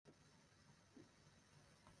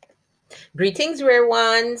Greetings, rare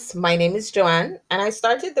ones. My name is Joanne, and I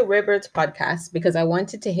started the Rare Birds podcast because I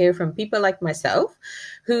wanted to hear from people like myself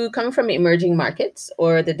who come from emerging markets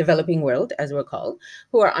or the developing world, as we're called,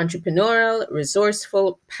 who are entrepreneurial,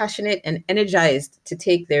 resourceful, passionate, and energized to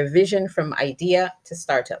take their vision from idea to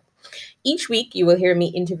startup. Each week, you will hear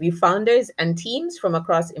me interview founders and teams from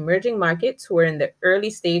across emerging markets who are in the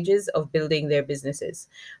early stages of building their businesses.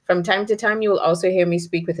 From time to time, you will also hear me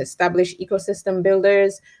speak with established ecosystem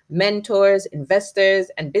builders, mentors,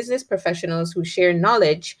 investors, and business professionals who share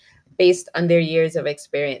knowledge based on their years of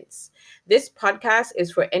experience. This podcast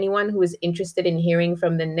is for anyone who is interested in hearing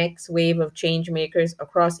from the next wave of change makers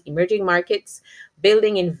across emerging markets,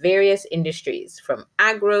 building in various industries, from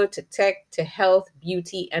agro to tech to health,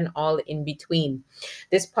 beauty, and all in between.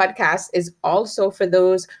 This podcast is also for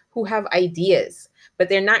those who have ideas, but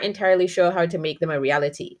they're not entirely sure how to make them a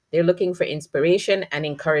reality. They're looking for inspiration and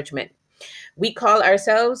encouragement. We call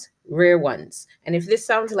ourselves Rare Ones. And if this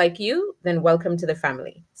sounds like you, then welcome to the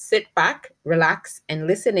family. Sit back, relax, and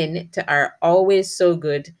listen in to our always so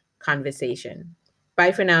good conversation.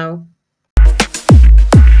 Bye for now.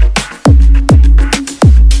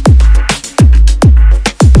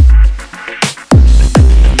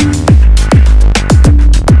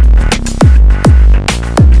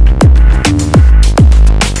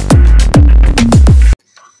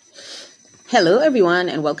 Hello, everyone,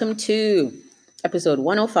 and welcome to episode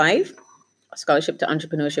 105, Scholarship to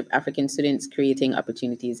Entrepreneurship, African Students Creating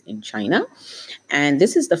Opportunities in China. And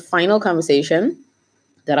this is the final conversation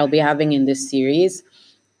that I'll be having in this series.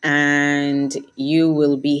 And you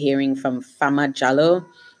will be hearing from Fama Jallow,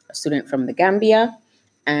 a student from the Gambia.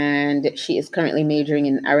 And she is currently majoring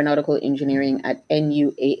in aeronautical engineering at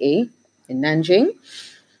NUAA in Nanjing.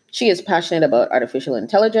 She is passionate about artificial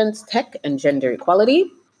intelligence, tech, and gender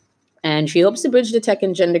equality. And she hopes to bridge the tech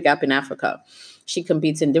and gender gap in Africa. She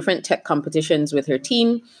competes in different tech competitions with her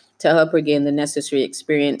team to help her gain the necessary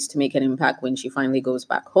experience to make an impact when she finally goes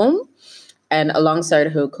back home. And alongside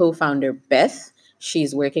her co-founder, Beth,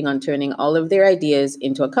 she's working on turning all of their ideas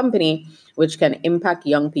into a company which can impact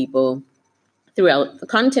young people throughout the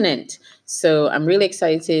continent. So I'm really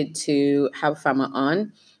excited to have Fama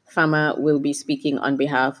on. Fama will be speaking on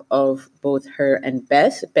behalf of both her and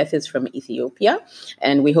Beth. Beth is from Ethiopia,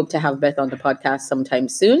 and we hope to have Beth on the podcast sometime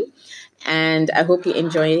soon. And I hope you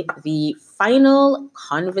enjoy the final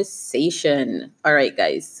conversation. All right,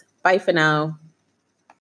 guys. Bye for now.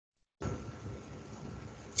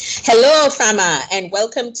 Hello, Fama, and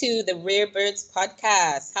welcome to the Rare Birds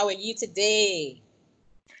podcast. How are you today?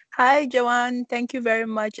 Hi, Joanne. Thank you very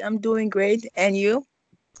much. I'm doing great. And you?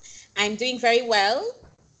 I'm doing very well.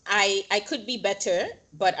 I could be better,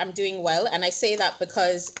 but I'm doing well. And I say that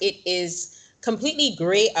because it is completely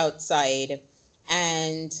gray outside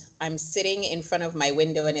and I'm sitting in front of my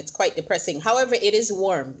window and it's quite depressing. However, it is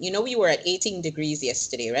warm. You know, we were at 18 degrees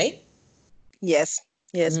yesterday, right? Yes,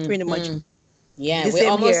 pretty much. Yeah, The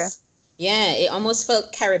same here. It almost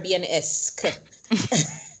felt Caribbean-esque.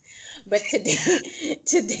 But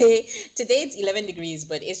today it's 11 degrees,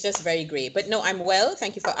 but it's just very gray. But no, I'm well.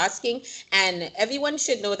 Thank you for asking. And everyone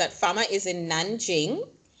should know that Fama is in Nanjing.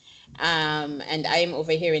 And I'm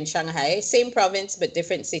over here in Shanghai, same province, but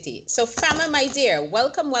different city. So Fama, my dear,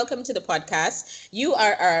 welcome to the podcast. You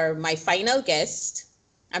are my final guest.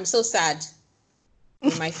 I'm so sad.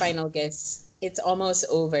 You're my final guest. It's almost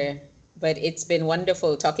over, but it's been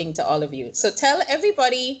wonderful talking to all of you. So tell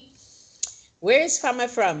everybody, where is Fama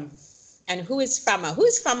from? And who is Fama? Who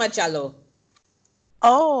is Fama Jallow?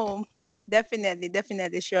 Oh,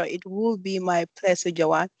 definitely, sure. It will be my pleasure,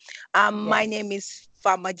 Joanne. My name is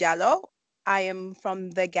Fama Jallow. I am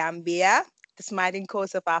from the Gambia, the smiling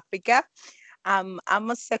coast of Africa. I'm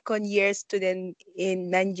a second year student in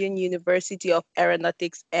Nanjing University of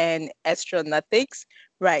Aeronautics and Astronautics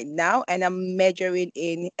right now, and I'm majoring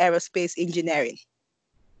in aerospace engineering.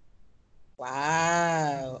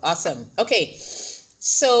 Wow, awesome. Okay,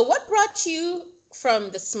 so what brought you from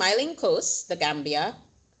the smiling coast, the Gambia,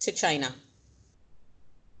 to China?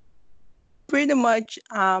 Pretty much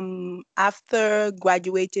after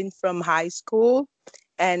graduating from high school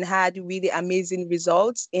and had really amazing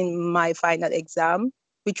results in my final exam,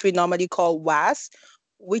 which we normally call WAS,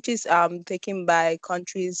 which is taken by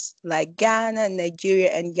countries like Ghana, Nigeria,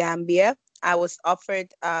 and Gambia. I was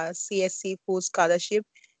offered a CSC full scholarship,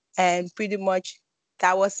 and pretty much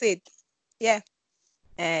that was it. Yeah.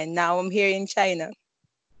 And now I'm here in China.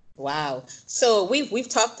 Wow. So we've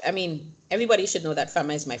talked, I mean, everybody should know that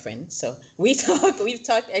Fama is my friend. So we've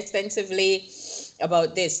talked extensively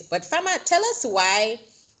about this. But Fama, tell us why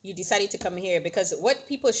you decided to come here? Because what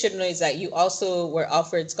people should know is that you also were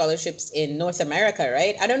offered scholarships in North America,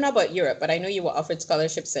 right? I don't know about Europe, but I know you were offered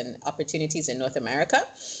scholarships and opportunities in North America,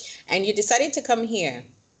 and you decided to come here.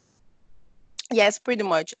 Yes, pretty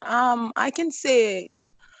much. I can say,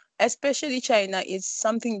 especially China is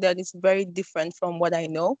something that is very different from what I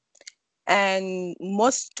know. And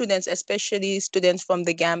most students, especially students from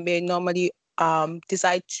the Gambia, normally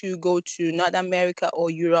decide to go to North America or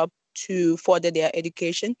Europe to further their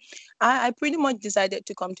education. I pretty much decided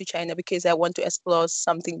to come to China because I want to explore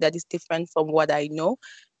something that is different from what I know.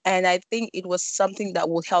 And I think it was something that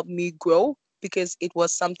will help me grow because it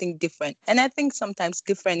was something different. And I think sometimes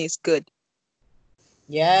different is good.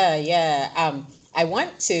 Yeah, yeah. I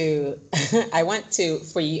want to, I want to,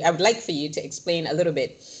 for you, I would like for you to explain a little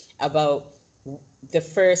bit about the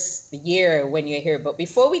first year when you're here. But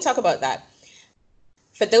before we talk about that,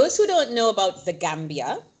 for those who don't know about the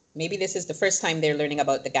Gambia, maybe this is the first time they're learning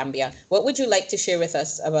about the Gambia. What would you like to share with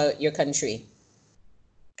us about your country?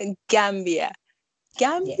 Gambia. Yeah.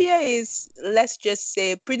 Gambia is, let's just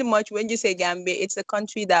say, pretty much when you say Gambia, it's a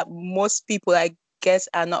country that most people, I guess,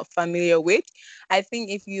 are not familiar with. I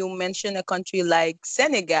think if you mention a country like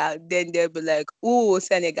Senegal, then they'll be like, ooh,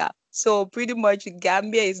 Senegal. So pretty much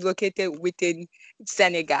Gambia is located within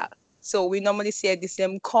Senegal. So we normally share the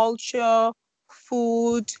same culture,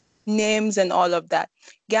 food, names, and all of that.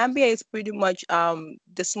 Gambia is pretty much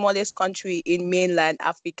the smallest country in mainland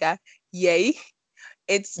Africa. Yay.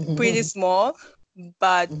 It's pretty small,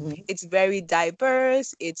 but Mhm. it's very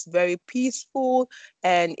diverse, it's very peaceful,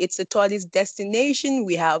 and it's a tourist destination.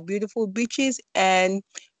 We have beautiful beaches, and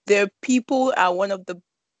their people are one of the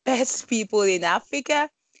best people in Africa.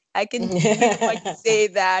 I can pretty much say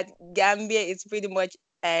that Gambia is pretty much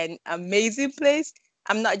an amazing place.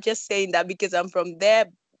 I'm not just saying that because I'm from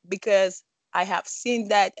there, because I have seen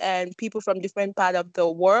that, and people from different part of the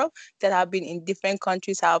world that have been in different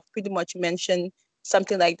countries have pretty much mentioned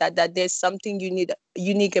something like that, that there's something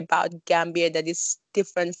unique about Gambia that is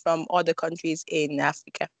different from other countries in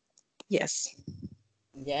Africa. Yes.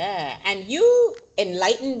 Yeah, and you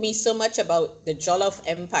enlightened me so much about the Jollof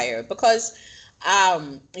Empire because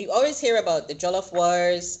you always hear about the Jollof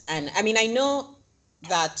Wars, and I mean I know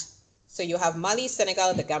that, so you have Mali,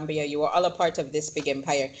 Senegal, the Gambia, you were all a part of this big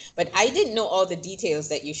empire, but I didn't know all the details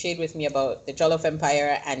that you shared with me about the Jollof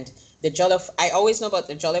Empire and the Jollof. I always know about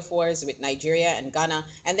the Jollof Wars with Nigeria and Ghana,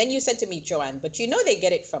 and then you said to me, Joanne, but you know they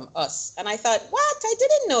get it from us, and I thought, what? I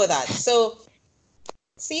didn't know that. So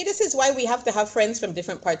see, this is why we have to have friends from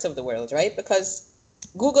different parts of the world, right? Because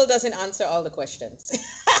Google doesn't answer all the questions.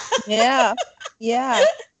 Yeah. Yeah.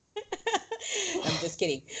 I'm just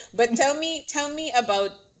kidding. But tell me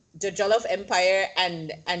about the Jollof Empire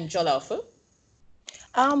and Jollof.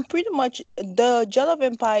 Pretty much the Jollof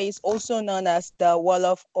Empire is also known as the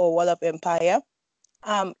Wolof or Wolof Empire.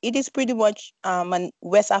 It is pretty much an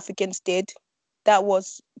West African state that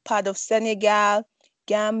was part of Senegal,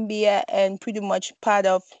 Gambia, and pretty much part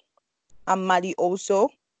of Mali also.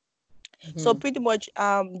 So Hmm. pretty much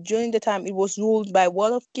during the time it was ruled by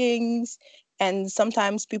Wall of Kings, and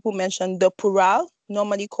sometimes people mention the Pural,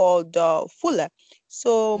 normally called the Fuller.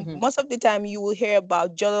 So Hmm. most of the time you will hear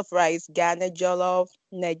about jollof rice, Ghana jollof,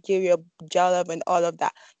 Nigeria jollof, and all of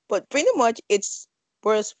that. But pretty much it's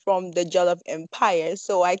birthed from the Jollof Empire.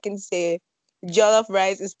 So I can say jollof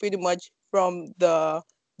rice is pretty much from the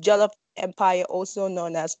Jollof Empire, also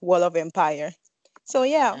known as Wall of Empire. So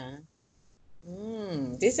yeah.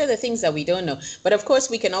 These are the things that we don't know. But of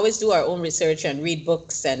course, we can always do our own research and read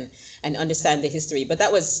books and understand the history. But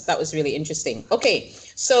that was really interesting. Okay,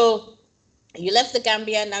 so you left the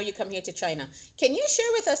Gambia, now you come here to China. Can you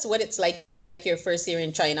share with us what it's like your first year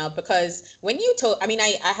in China? Because when you told, I mean,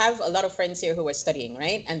 I have a lot of friends here who are studying,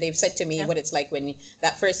 right? And they've said to me what Yeah. it's like when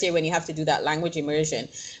that first year when you have to do that language immersion.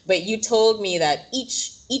 But you told me that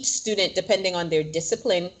each student, depending on their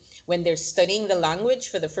discipline, when they're studying the language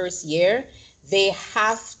for the first year, they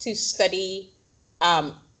have to study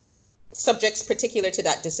um, subjects particular to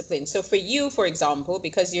that discipline. So for you, for example,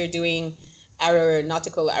 because you're doing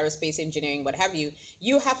aeronautical, aerospace engineering, what have you,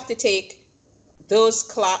 you have to take those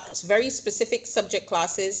very specific subject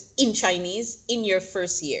classes in Chinese in your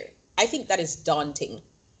first year. I think that is daunting.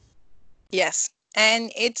 Yes.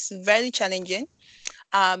 And it's very challenging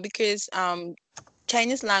because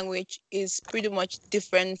Chinese language is pretty much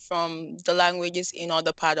different from the languages in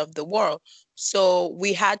other part of the world. So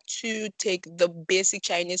we had to take the basic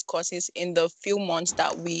Chinese courses in the few months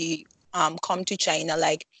that we come to China,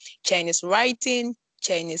 like Chinese writing,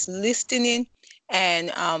 Chinese listening,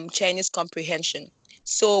 and Chinese comprehension.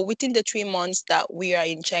 So within the 3 months that we are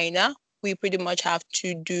in China, we pretty much have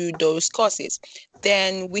to do those courses.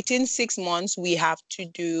 Then within 6 months, we have to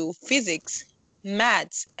do physics,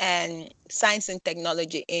 maths, and science and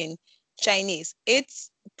technology in Chinese.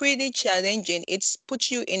 It's pretty challenging. It's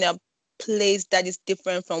put you in a place that is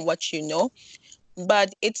different from what you know,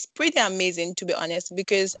 but it's pretty amazing, to be honest,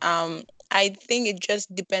 because I think it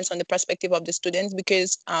just depends on the perspective of the students,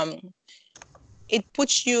 because it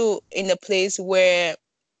puts you in a place where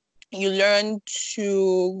you learn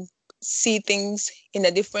to see things in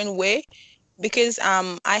a different way. Because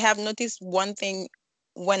I have noticed one thing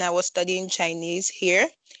when I was studying Chinese here,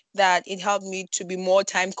 that it helped me to be more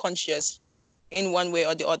time conscious in one way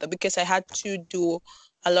or the other, because I had to do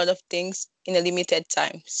a lot of things in a limited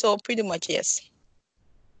time. So pretty much, yes.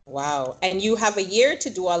 Wow. And you have a year to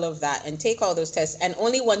do all of that and take all those tests. And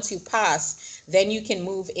only once you pass, then you can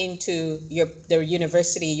move into the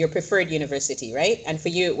university, your preferred university, right? And for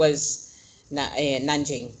you, it was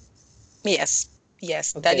Nanjing. Yes,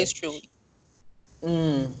 yes, that is Okay. true.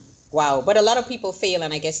 Mm. Wow. But a lot of people fail,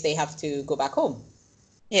 and I guess they have to go back home.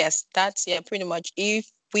 Yes, that's, yeah, pretty much.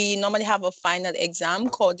 If we normally have a final exam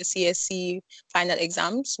called the CSC final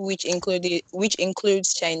exams, which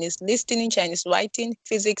includes Chinese listening, Chinese writing,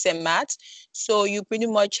 physics, and maths. So you pretty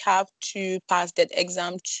much have to pass that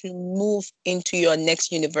exam to move into your next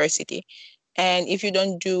university. And if you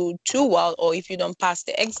don't do too well, or if you don't pass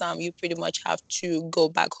the exam, you pretty much have to go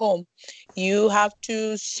back home. You have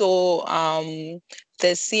to show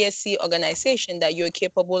the CSC organization that you're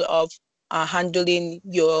capable of handling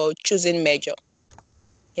your chosen major.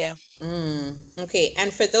 Yeah. Mm. Okay.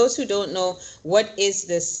 And for those who don't know, what is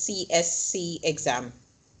the CSC exam?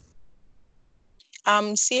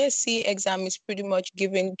 CSC exam is pretty much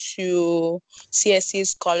given to CSC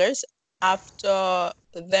scholars after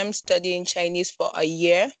them studying Chinese for a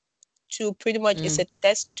year. To pretty much, it's Mm. a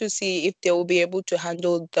test to see if they will be able to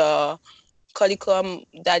handle the curriculum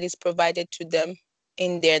that is provided to them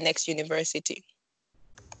in their next university.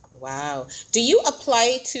 Wow. Do you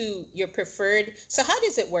apply to your preferred? So how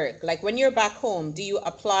does it work? Like when you're back home, do you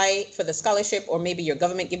apply for the scholarship, or maybe your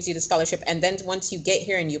government gives you the scholarship, and then once you get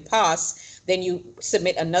here and you pass, then you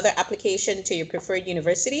submit another application to your preferred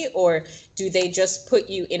university, or do they just put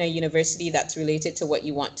you in a university that's related to what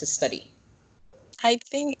you want to study? I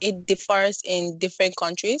think it differs in different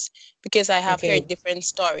countries, because I have heard Okay. different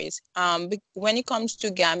stories. When it comes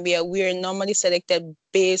to Gambia, we are normally selected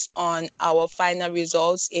based on our final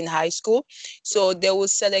results in high school. So they will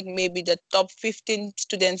select maybe the top 15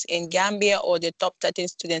 students in Gambia or the top 13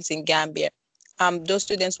 students in Gambia. Those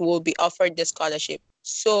students will be offered the scholarship.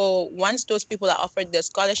 So once those people are offered the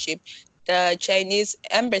scholarship, the Chinese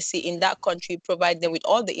embassy in that country provide them with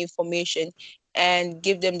all the information and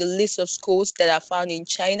give them the list of schools that are found in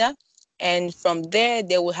China. And from there,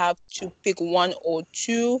 they will have to pick one or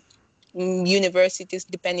two universities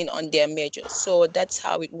depending on their major. So that's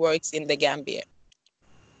how it works in the Gambia.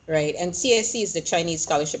 Right. And CSC is the Chinese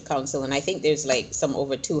Scholarship Council, and I think there's like some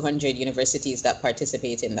over 200 universities that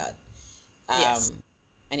participate in that. Yes.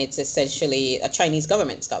 And it's essentially a Chinese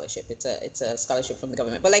government scholarship. It's a scholarship from the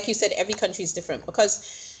government. But like you said, every country is different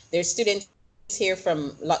because there's students here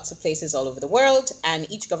from lots of places all over the world, and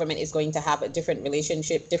each government is going to have a different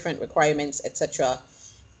relationship, different requirements, etc.,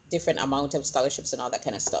 different amount of scholarships and all that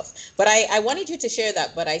kind of stuff. But I wanted you to share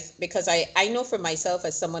that, but because I know for myself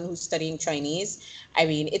as someone who's studying Chinese, I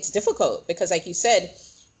mean it's difficult because like you said,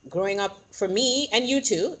 growing up for me and you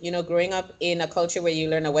too, growing up in a culture where you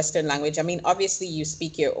learn a Western language. I mean, obviously you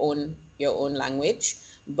speak your own language,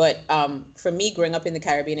 but for me, growing up in the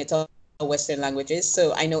Caribbean, it's all Western languages.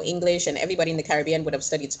 So I know English, and everybody in the Caribbean would have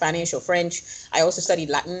studied Spanish or French. I also studied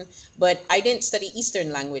Latin, but I didn't study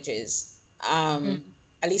Eastern languages.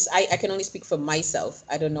 At least I can only speak for myself.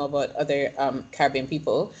 I don't know about other Caribbean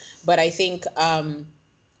people, but I think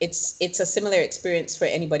it's a similar experience for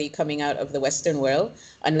anybody coming out of the Western world,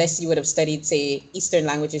 unless you would have studied, say, Eastern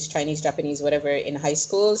languages, Chinese, Japanese, whatever, in high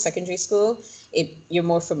school, secondary school. You're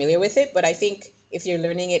more familiar with it. But I think if you're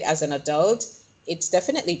learning it as an adult, it's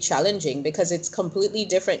definitely challenging because it's completely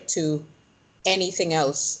different to anything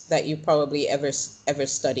else that you probably ever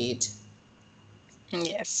studied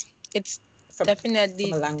Yes. It's from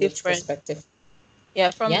definitely a language different. perspective.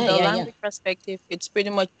 Yeah, from Yeah, the yeah, yeah. language perspective, it's pretty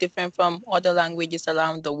much different from other languages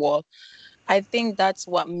around the world. I think that's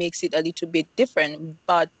what makes it a little bit different.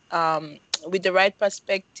 But with the right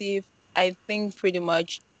perspective, I think pretty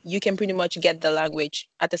much you can pretty much get the language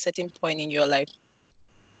at a certain point in your life.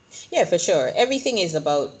 Yeah, for sure. Everything is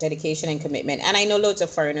about dedication and commitment. And I know loads of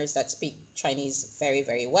foreigners that speak Chinese very,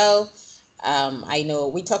 very well. I know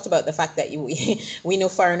we talked about the fact that we know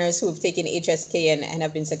foreigners who have taken HSK and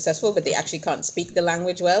have been successful, but they actually can't speak the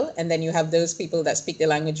language well. And then you have those people that speak the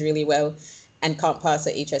language really well and can't pass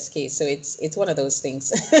a HSK. So it's one of those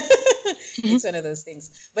things. It's one of those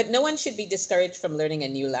things. But no one should be discouraged from learning a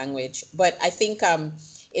new language. But I think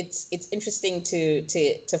it's interesting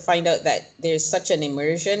to find out that there's such an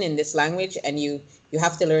immersion in this language, and you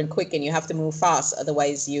have to learn quick and you have to move fast,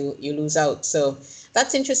 otherwise you lose out. So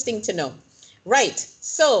that's interesting to know. Right.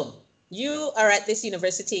 So you are at this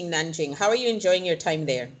university in Nanjing. How are you enjoying your time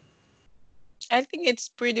there? I think it's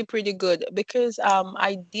pretty good because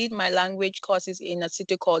I did my language courses in a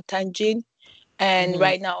city called Tianjin, and Mm-hmm.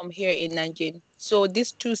 right now I'm here in Nanjing. So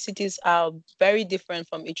these two cities are very different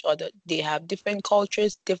from each other. They have different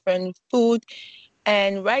cultures, different food,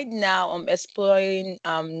 and right now I'm exploring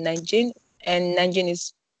Nanjing, and Nanjing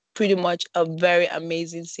is pretty much a very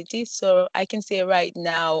amazing city. So I can say right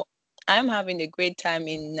now I'm having a great time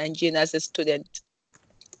in Nanjing as a student.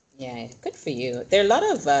 Yeah, good for you. There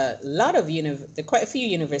are a there are quite a few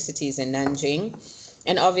universities in Nanjing,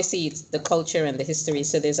 and obviously it's the culture and the history.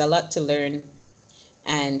 So there's a lot to learn,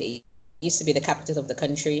 and it used to be the capital of the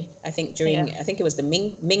country. I think it Yeah, was the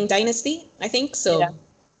Ming Dynasty. I think so. yeah.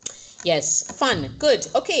 Yes, fun, good.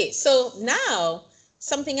 Okay, so now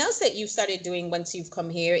something else that you've started doing once you've come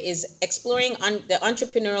here is exploring on the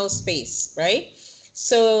entrepreneurial space, right?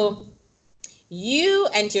 So you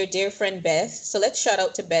and your dear friend Beth. So let's shout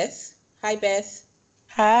out to Beth. Hi, Beth.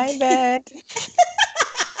 Hi, Beth.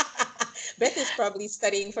 Beth is probably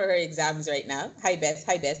studying for her exams right now. Hi, Beth.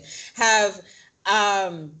 Hi, Beth. Have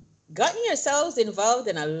um, gotten yourselves involved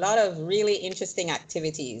in a lot of really interesting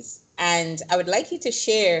activities. And I would like you to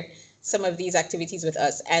share some of these activities with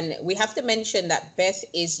us. And we have to mention that Beth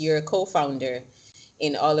is your co founder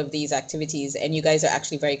in all of these activities, and you guys are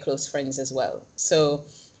actually very close friends as well. So,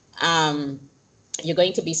 um, you're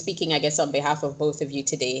going to be speaking, I guess, on behalf of both of you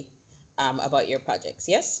today about your projects.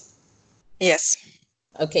 Yes? Yes.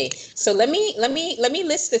 Okay, so let me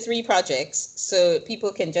list the three projects so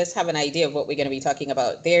people can just have an idea of what we're going to be talking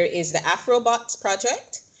about. There is the Afrobots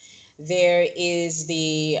project. There is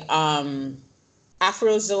the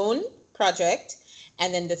Afrozone project,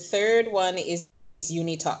 and then the third one is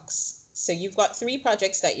Unitalks. So you've got three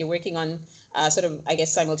projects that you're working on, sort of, I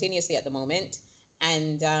guess, simultaneously at the moment.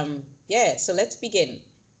 And yeah, so let's begin.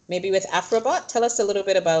 Maybe with Afrobot, tell us a little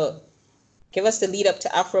bit about, give us the lead up to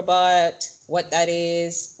Afrobot, what that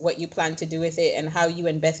is, what you plan to do with it, and how you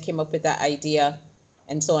and Beth came up with that idea,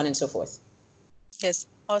 and so on and so forth. Yes.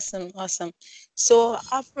 Awesome. Awesome. So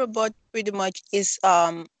Afrobot pretty much is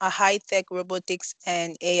a high-tech robotics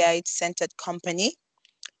and AI-centered company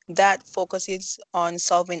that focuses on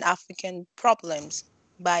solving African problems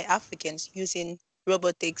by Africans using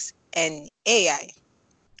robotics and AI.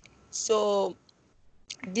 So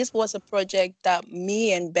this was a project that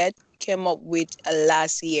me and Beth came up with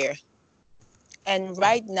last year. And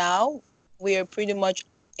right now, we are pretty much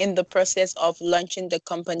in the process of launching the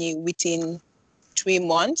company within 3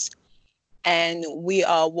 months. And we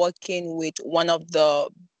are working with one of the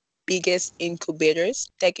biggest incubators,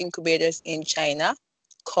 tech incubators in China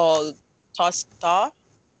called Tostar,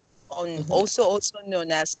 Mm-hmm. also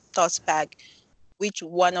known as Tospac, which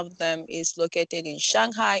one of them is located in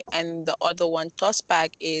Shanghai and the other one,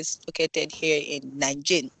 Tospac, is located here in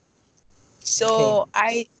Nanjing. Okay. So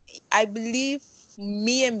I believe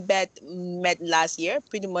me and Beth met last year.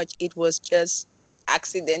 Pretty much it was just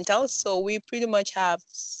accidental. So we pretty much have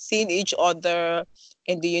seen each other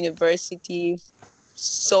in the university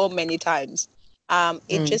so many times.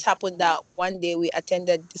 It Mm. just happened that one day we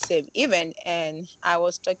attended the same event, and I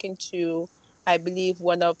was talking to, I believe,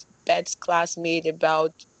 one of Beth's classmates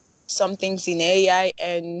about some things in AI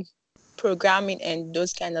and programming and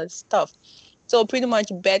those kind of stuff. So pretty much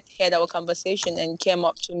Beth had our conversation and came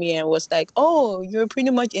up to me and was like, "Oh, you're pretty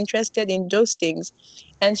much interested in those things."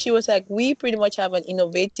 And she was like, "We pretty much have an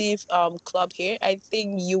innovative club here. I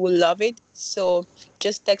think you will love it. So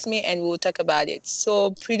just text me and we'll talk about it."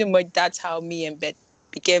 So pretty much that's how me and Beth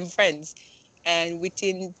became friends. And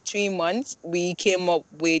within 3 months, we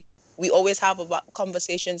always have about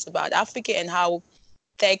conversations about Africa and how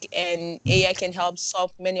tech and AI can help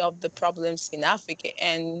solve many of the problems in Africa.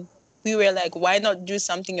 And we were like, why not do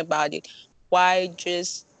something about it? Why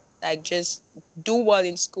just do well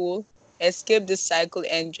in school, escape the cycle,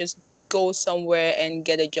 and just go somewhere and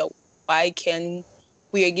get a job? Why can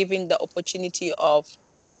we are given the opportunity of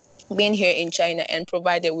being here in China and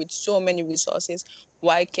provided with so many resources?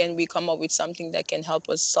 Why can we come up with something that can help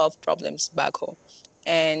us solve problems back home?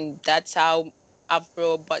 And that's how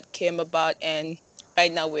AfroBot came about. And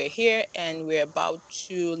right now we're here and we're about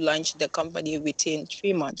to launch the company within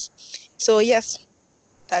 3 months. So yes,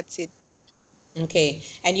 that's it. Okay.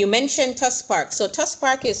 And you mentioned Tusk Park. So Tusk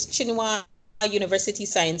Park is Chinua University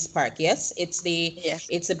Science Park. Yes, it's a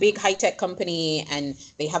Yes. big high tech company, and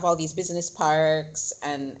they have all these business parks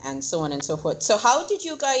and so on and so forth. So how did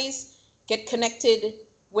you guys get connected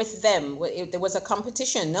with them? There was a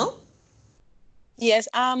competition, no? Yes,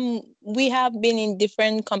 we have been in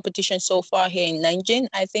different competitions so far here in Nanjing.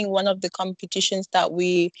 I think one of the competitions that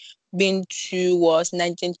we been to was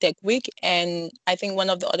Nanjing Tech Week, and I think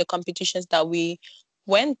one of the other competitions that we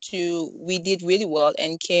went to, we did really well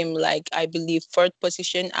and came like I believe third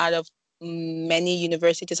position out of many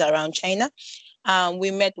universities around China.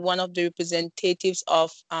 We met one of the representatives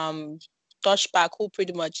of Touchback who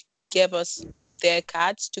pretty much gave us their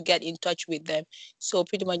cards to get in touch with them. So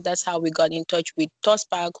pretty much that's how we got in touch with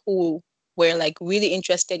Touchback who were like really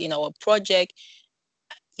interested in our project.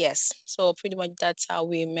 Yes. So pretty much that's how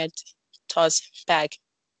we met Touchback.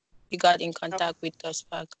 We got in contact with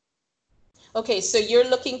Touchback. Okay, so you're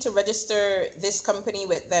looking to register this company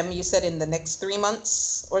with them, you said in the next 3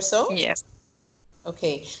 months or so? Yes.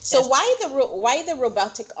 Okay, so Yes. why the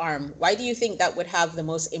robotic arm? Why do you think that would have the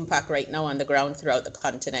most impact right now on the ground throughout the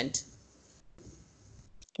continent?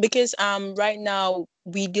 Because right now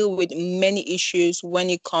we deal with many issues when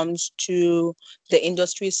it comes to the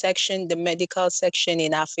industry section, the medical section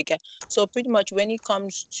in Africa. So pretty much when it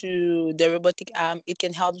comes to the robotic arm, it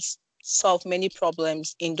can help solve many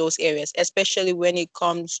problems in those areas, especially when it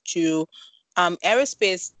comes to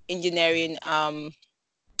aerospace engineering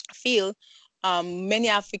field. Many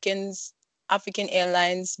African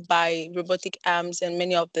airlines buy robotic arms and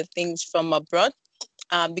many of the things from abroad,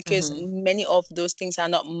 because Mm-hmm. many of those things are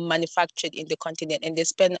not manufactured in the continent and they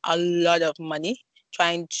spend a lot of money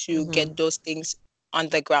trying to Mm-hmm. get those things on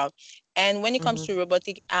the ground. And when it comes Mm-hmm. to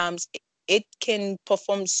robotic arms, it can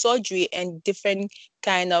perform surgery and different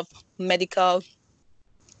kind of medical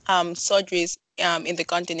surgeries in the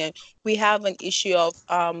continent. We have an issue of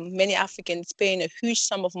many Africans paying a huge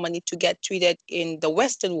sum of money to get treated in the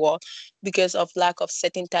Western world because of lack of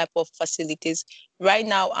certain type of facilities. Right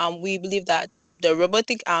now, we believe that the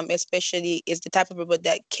robotic arm, especially, is the type of robot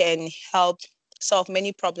that can help solve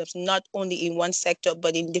many problems, not only in one sector,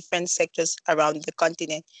 but in different sectors around the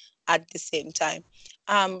continent at the same time.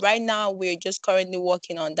 Right now, we're just currently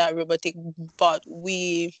working on that robotic, but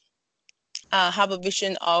we have a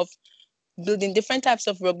vision of building different types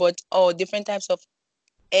of robots or different types of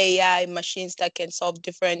AI machines that can solve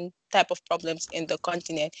different type of problems in the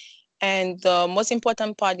continent. And the most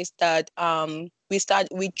important part is that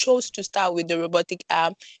we chose to start with the robotic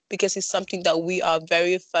arm because it's something that we are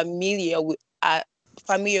very familiar with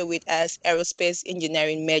as aerospace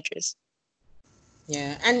engineering majors.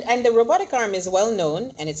 Yeah, and the robotic arm is well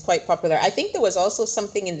known and it's quite popular. I think there was also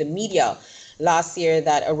something in the media last year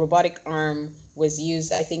that a robotic arm was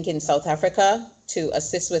used, I think, in South Africa to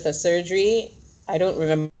assist with a surgery. I don't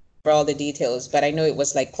remember all the details, but I know it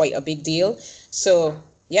was like quite a big deal. So,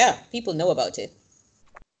 yeah, people know about it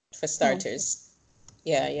for Hmm. starters.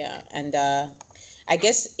 Yeah, yeah. And I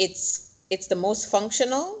guess it's the most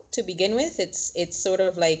functional to begin with. It's sort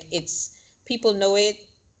of like it's people know it,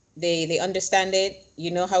 they understand it,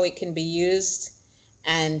 you know how it can be used,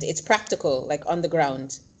 and it's practical, like on the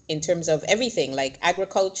ground in terms of everything, like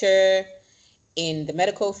agriculture, in the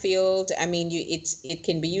medical field. I mean, it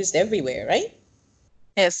can be used everywhere, right?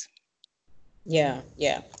 Yes. Yeah,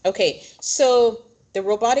 yeah. Okay. So the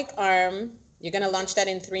robotic arm, you're gonna launch that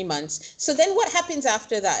in 3 months. So then what happens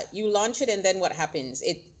after that? You launch it and then what happens?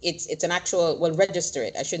 It's an actual, well, register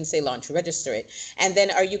it. I shouldn't say launch, register it. And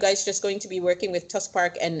then are you guys just going to be working with Tusk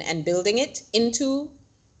Park and building it into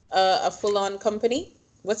a full-on company?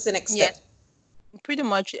 What's the next Yes. step? Pretty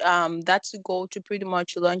much that's the goal, to pretty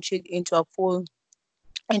much launch it into a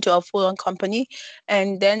full-on company,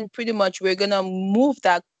 and then pretty much we're gonna move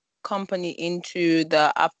that company into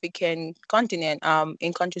the African continent,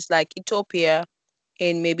 in countries like Ethiopia,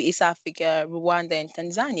 in maybe East Africa, Rwanda, and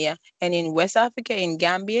Tanzania, and in West Africa, in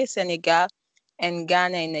Gambia, Senegal, and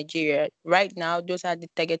Ghana and Nigeria. Right now, those are the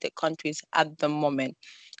targeted countries at the moment.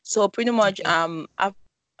 So pretty much, Okay.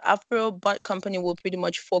 AfroBot company will pretty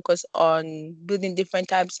much focus on building different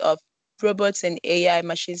types of robots and AI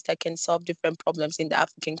machines that can solve different problems in the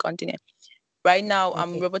African continent. Right now,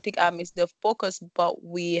 Okay. robotic arm is the focus, but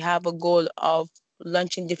we have a goal of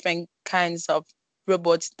launching different kinds of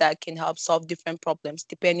robots that can help solve different problems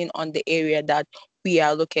depending on the area that we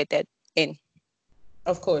are located in.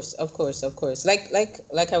 Of course, of course, of course.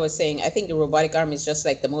 Like I was saying, I think the robotic arm is just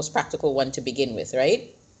like the most practical one to begin with, right?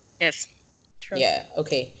 Yes. True. Yeah,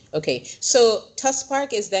 okay, okay. So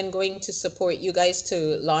Tuspark is then going to support you guys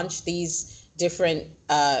to launch these different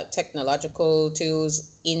technological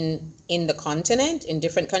tools in the continent, in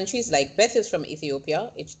different countries. Like Beth is from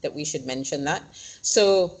Ethiopia, that we should mention that.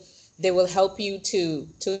 So they will help you to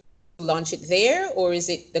launch it there, or is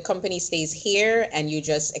it the company stays here and you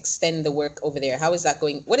just extend the work over there? How is that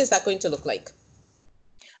going? What is that going to look like?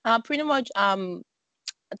 Pretty much,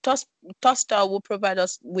 Tos- Tostar will provide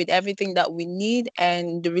us with everything that we need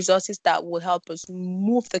and the resources that will help us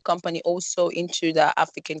move the company also into the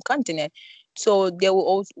African continent. So there will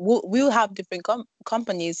also we'll have different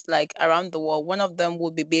companies like around the world. One of them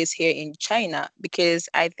will be based here in China because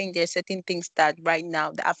I think there are certain things that right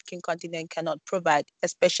now the African continent cannot provide,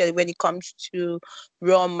 especially when it comes to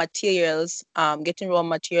raw materials, getting raw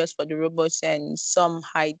materials for the robots and some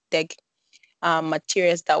high tech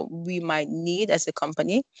materials that we might need as a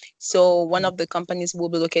company. So one of the companies will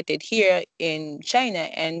be located here in China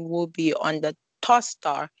and will be on the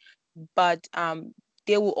Tostar, but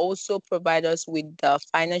they will also provide us with the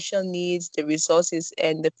financial needs, the resources,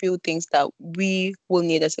 and the few things that we will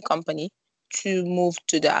need as a company to move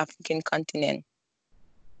to the African continent.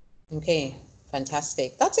 Okay,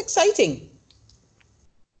 fantastic. That's exciting.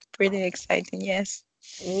 Pretty exciting, yes.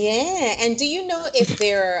 Yeah, and do you know if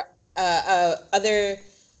there are other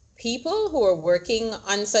people who are working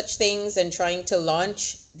on such things and trying to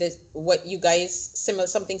launch this, what you guys similar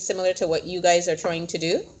something similar to what you guys are trying to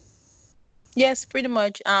do? Yes, pretty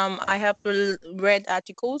much. I have read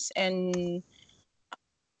articles and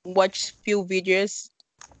watched few videos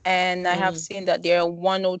and I have Mm, seen that there are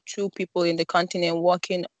one or two people in the continent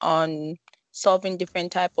working on solving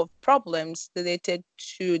different type of problems related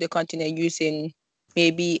to the continent using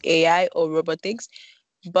maybe AI or robotics.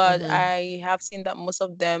 But mm-hmm, I have seen that most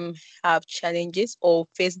of them have challenges or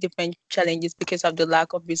face different challenges because of the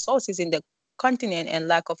lack of resources in the continent and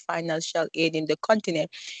lack of financial aid in the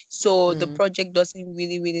continent. So the mm, project doesn't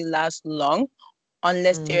really last long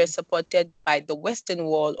unless they're mm, supported by the Western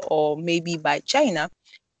world or maybe by China.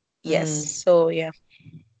 Yes. mm. So yeah.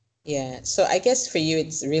 Yeah, so I guess for you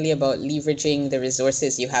it's really about leveraging the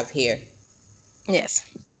resources you have here. Yes.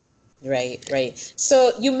 Right, right.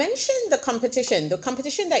 So you mentioned the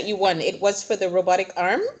competition that you won, it was for the robotic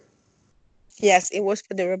arm? Yes, it was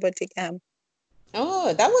for the robotic arm.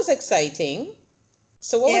 Oh, that was exciting.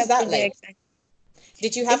 So what Yeah, was that pretty like? exciting.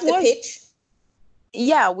 Did you It have to was, pitch?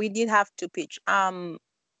 yeah, we did have to pitch.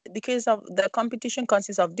 Because of the competition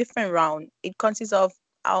consists of different round. It consists of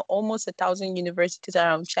almost 1,000 universities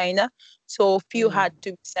around China. So few Mm, had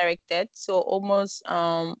to be selected. So almost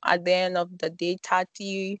at the end of the day,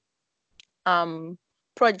 30 um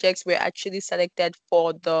projects were actually selected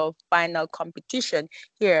for the final competition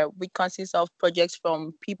here, which consists of projects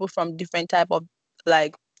from people from different type of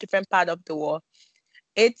like different part of the world.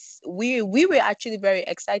 It's we were actually very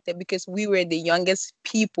excited because we were the youngest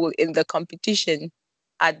people in the competition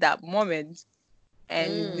at that moment,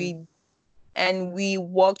 and mm. we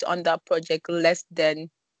worked on that project less than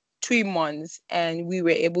 3 months, and we were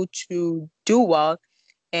able to do well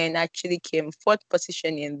and actually came fourth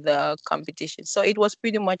position in the competition. So it was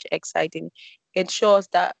pretty much exciting. It shows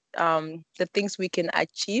that the things we can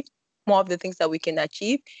achieve, more of the things that we can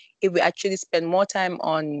achieve, if we actually spend more time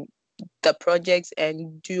on the projects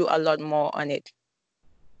and do a lot more on it.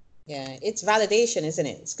 Yeah, it's validation, isn't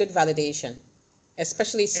it? It's good validation,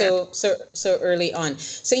 especially Yeah. so early on.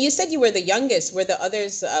 So you said you were the youngest. Were the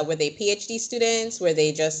others were they PhD students? Were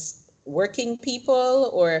they just working people,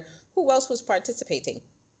 or who else was participating?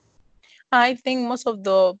 I think most of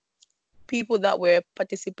the people that were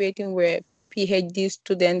participating were PhD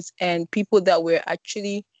students and people that were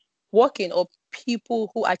actually working or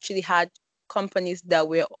people who actually had companies that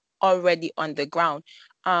were already on the ground.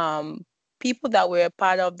 Um, People that were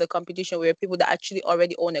part of the competition were people that actually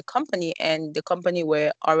already own a company and the company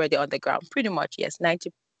were already on the ground. Pretty much, yes,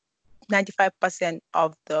 95%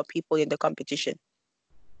 of the people in the competition.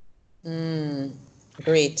 Mm,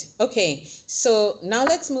 great. Okay, so now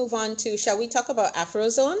let's move on to, shall we talk about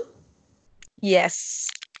Afrozone? Yes.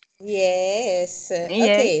 Yes. Yeah.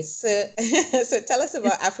 Okay, so so tell us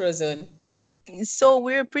about Afrozone. So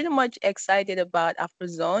we're pretty much excited about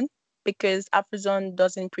Afrozone because Afrozone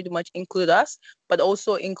doesn't pretty much include us, but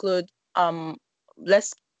also include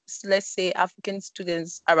let's let's say African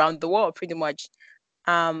students around the world pretty much.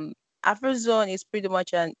 Um Afrozone is pretty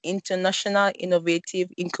much an international innovative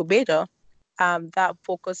incubator that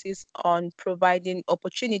focuses on providing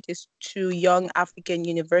opportunities to young African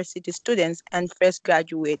university students and fresh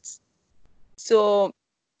graduates. So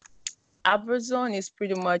Abrazone is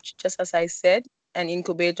pretty much, just as I said, an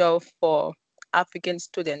incubator for African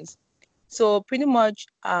students. So pretty much,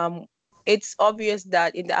 it's obvious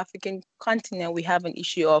that in the African continent, we have an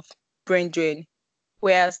issue of brain drain,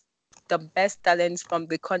 whereas the best talents from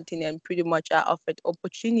the continent pretty much are offered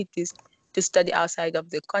opportunities to study outside of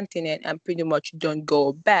the continent and pretty much don't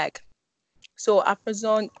go back. So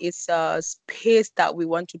AfroZone is a space that we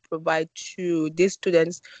want to provide to these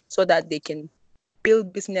students so that they can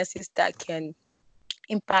build businesses that can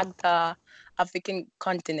impact the African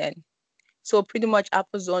continent. So pretty much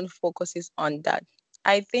AfroZone focuses on that.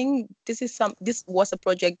 I think this was a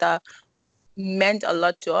project that meant a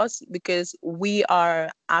lot to us because we are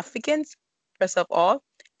Africans, first of all,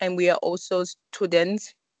 and we are also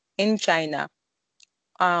students in China.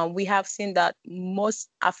 We have seen that most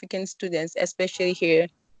African students, especially here,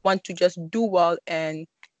 want to just do well and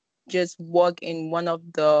just work in one of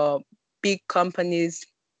the big companies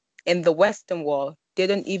in the Western world. They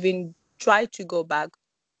don't even try to go back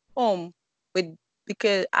home with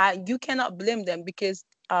because you cannot blame them because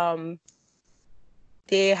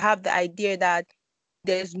they have the idea that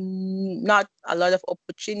there's not a lot of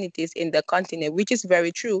opportunities in the continent, which is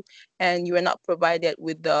very true, and you are not provided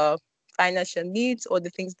with the financial needs or the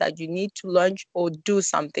things that you need to launch or do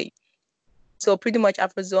something. So pretty much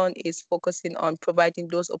AfroZone is focusing on providing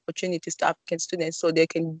those opportunities to African students so they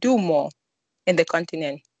can do more in the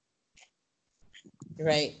continent.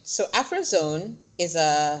 Right. So AfroZone is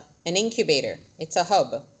an incubator. It's a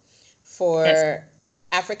hub Yes. for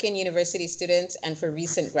African university students and for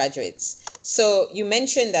recent graduates. So you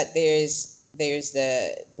mentioned that there's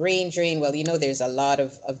the brain drain. Well, there's a lot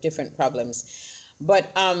of different problems.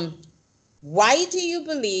 But why do you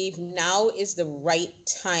believe now is the right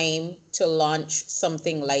time to launch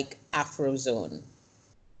something like AfroZone?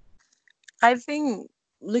 I think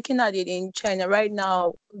looking at it in China right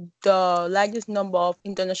now, the largest number of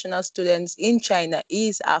international students in China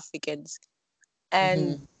is Africans.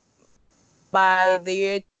 And Mm-hmm. by the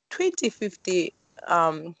year 2050,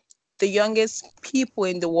 the youngest people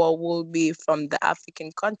in the world will be from the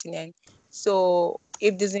African continent. So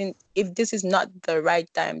if this is not the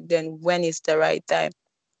right time, then when is the right time?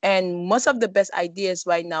 And most of the best ideas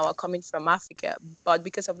right now are coming from Africa, but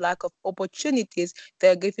because of lack of opportunities,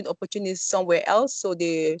 they're giving opportunities somewhere else. So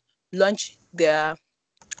they launch their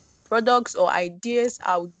products or ideas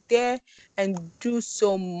out there and do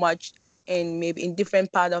so much in maybe in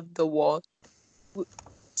different part of the world.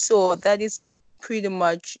 So that is pretty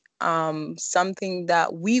much something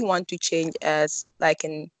that we want to change as like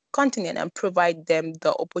an continent and provide them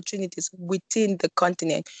the opportunities within the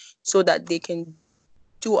continent so that they can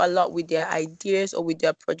do a lot with their ideas or with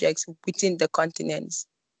their projects within the continents.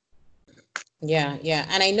 Yeah, yeah.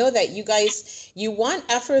 And I know that you want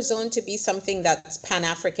Afrozone to be something that's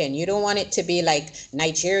Pan-African. You don't want it to be like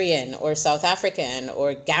Nigerian or South African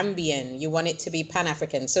or Gambian. You want it to be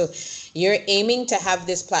Pan-African. So you're aiming to have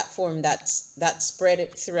this platform that's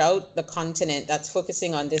spread throughout the continent, that's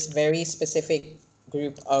focusing on this very specific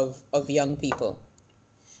group of young people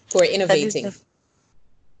who are That is innovating. def-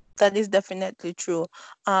 that is definitely true.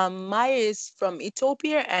 Maya is from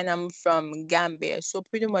Ethiopia and I'm from Gambia. So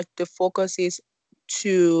pretty much the focus is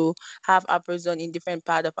to have Afrozone in different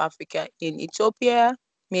part of Africa, in Ethiopia,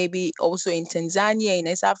 maybe also in Tanzania, in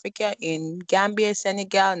East Africa, in Gambia,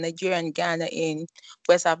 Senegal, Nigeria, and Ghana in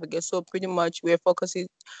West Africa. So pretty much we're focusing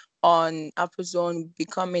on Afrozone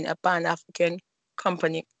becoming a Pan-African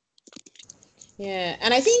company. Yeah,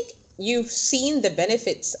 and I think you've seen the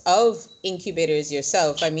benefits of incubators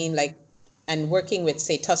yourself. I mean, like, and working with,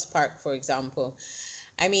 say, Tuss Park, for example.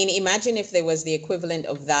 I mean, imagine if there was the equivalent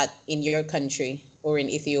of that in your country or in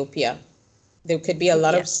Ethiopia. There could be a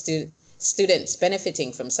lot of Yes. students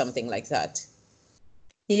benefiting from something like that.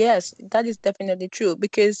 Yes, that is definitely true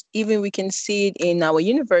because even we can see it in our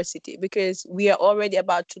university because we are already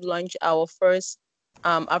about to launch our first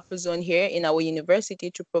Afrozone here in our university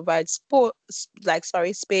to provide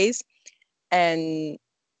space and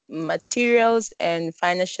materials and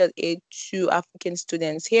financial aid to African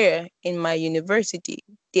students here in my university.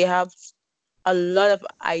 They have a lot of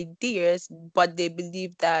ideas, but they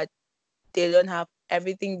believe that they don't have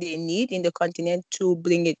everything they need in the continent to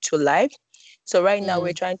bring it to life. So right now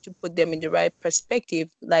we're Mm. trying to put them in the right perspective,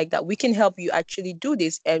 like that we can help you actually do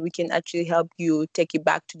this and we can actually help you take it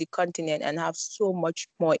back to the continent and have so much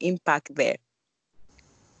more impact there.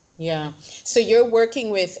 Yeah. So you're working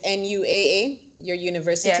with NUAA, your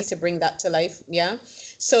university, Yes. to bring that to life. Yeah.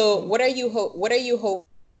 So what are you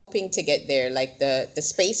hoping to get there? Like the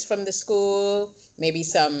space from the school, maybe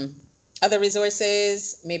some other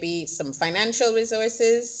resources, maybe some financial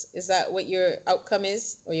resources. Is that what your outcome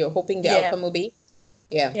is, or you're hoping the Yeah. outcome will be?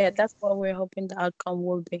 Yeah. Yeah, that's what we're hoping the outcome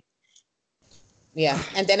will be. Yeah.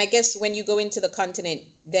 And then I guess when you go into the continent,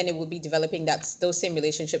 then it will be developing those same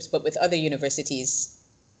relationships, but with other universities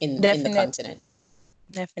in the Definitely, continent.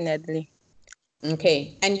 definitely.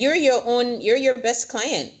 Okay. And you're your best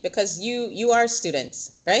client because you are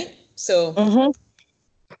students, right? Mm-hmm.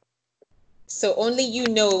 So only you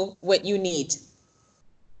know what you need.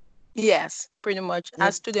 Yes, pretty much.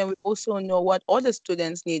 As students, we also know what other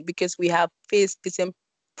students need because we have faced the same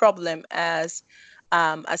problem as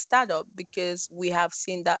a startup because we have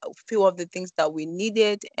seen that few of the things that we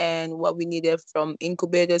needed and what we needed from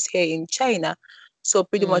incubators here in China. So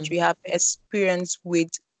pretty much Mm, we have experience with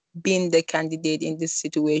being the candidate in this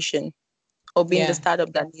situation or being the yeah.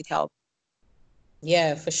 startup that need help.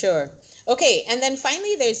 Yeah, for sure. Okay, and then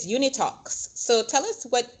finally there's Unitalks. So tell us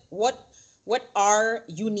what are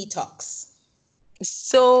Unitalks?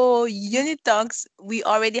 So Unitalks, we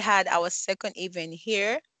already had our second event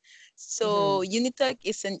here. So Mm-hmm. Unitalk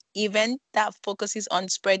is an event that focuses on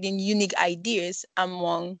spreading unique ideas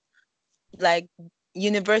among like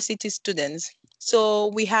university students. So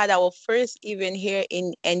we had our first event here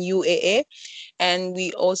in NUAA, and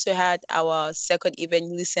we also had our second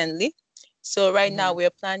event recently. So right now Mm-hmm. we're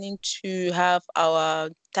planning to have our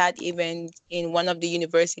third event in one of the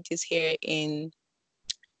universities here in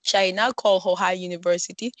China called Ohio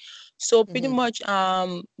University. So pretty Mm-hmm. much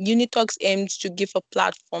Unitalks aims to give a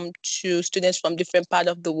platform to students from different parts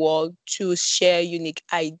of the world to share unique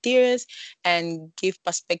ideas and give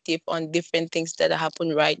perspective on different things that are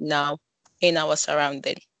happening right now in our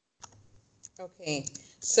surrounding. Okay.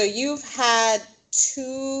 So you've had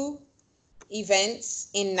two events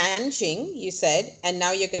in Nanjing, you said, and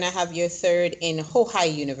now you're going to have your third in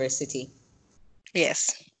Hohai University.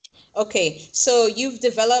 Yes. Okay, so you've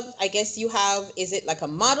developed, I guess you have, is it like a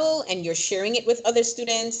model and you're sharing it with other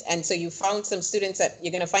students? And so you found some students that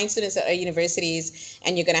you're going to find students at our universities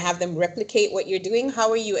and you're going to have them replicate what you're doing. How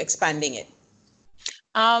are you expanding it?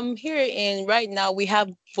 Here in right now we have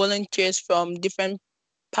volunteers from different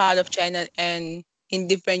part of China and in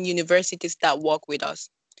different universities that work with us.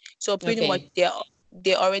 So pretty much Okay.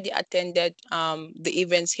 they already attended the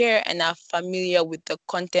events here and are familiar with the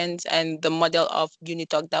content and the model of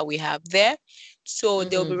Unitalk that we have there. So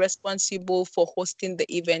they'll be Mm-hmm. responsible for hosting the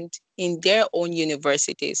event in their own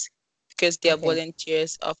universities because they are Okay.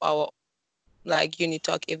 volunteers of our like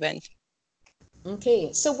Unitalk event.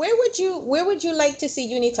 Okay. So where would you like to see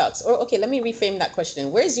Unitalks? Or okay, let me reframe that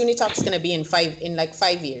question. Where's Unitalks going to be in like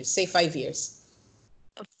 5 years? Say 5 years.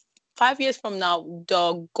 5 years from now,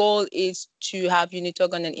 the goal is to have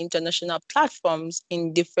Unitalk on an international platforms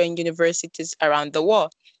in different universities around the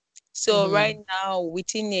world. So right Mm-hmm. now,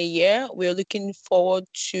 within a year, we're looking forward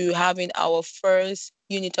to having our first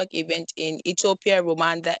Unitalk event in Ethiopia,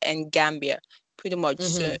 Rwanda, and Gambia. Pretty much,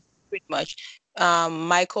 so Mm-hmm. pretty much.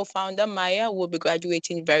 My co-founder Maya will be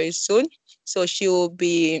graduating very soon, so she will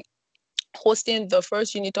be hosting the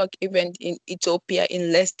first Unitalk event in Ethiopia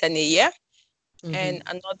in less than a year. And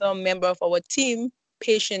Mm-hmm. another member of our team,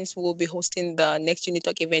 Patience, will be hosting the next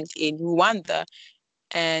Unitalk event in Rwanda.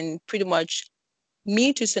 And pretty much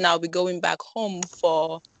me too soon I'll be going back home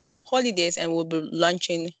for holidays and we'll be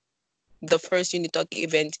launching the first Unitalk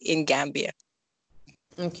event in Gambia.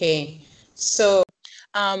 Okay. So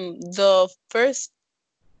The first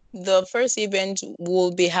event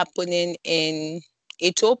will be happening in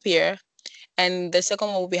Ethiopia and the second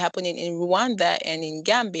one will be happening in Rwanda and in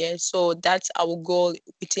Gambia. So that's our goal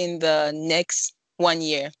within the next 1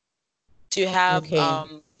 year to have okay.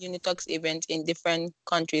 Unitalks event in different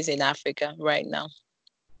countries in Africa right now.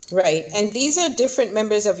 Right. And these are different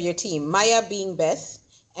members of your team. Maya being Beth,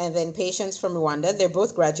 and then Patience from Rwanda. They're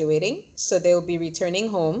both graduating, so they will be returning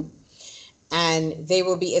home and they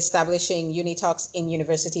will be establishing Unitalks in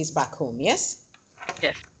universities back home. Yes?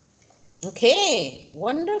 Yes. Okay.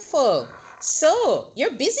 Wonderful. So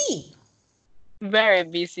you're busy. Very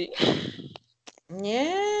busy.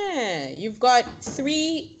 Yeah. You've got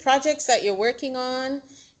three projects that you're working on.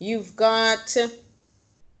 You've got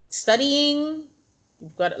studying.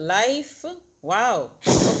 You've got life. Wow.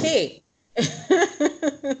 Okay.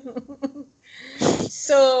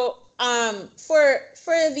 So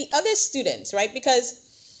for the other students, right?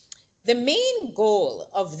 Because the main goal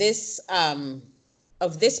of this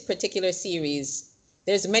particular series,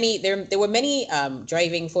 there were many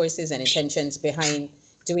driving forces and intentions behind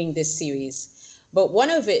doing this series. But one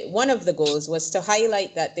of the goals was to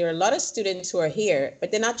highlight that there are a lot of students who are here, but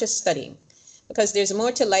they're not just studying, because there's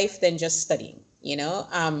more to life than just studying.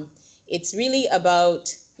 It's really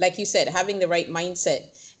about, like you said, having the right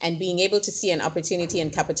mindset and being able to see an opportunity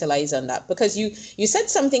and capitalize on that. Because you said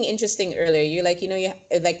something interesting earlier. You're like,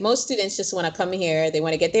 like most students just want to come here, they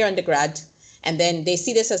want to get their undergrad, and then they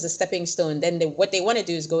see this as a stepping stone. Then what they want to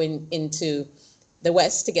do is go into the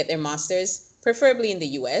West to get their masters, preferably in the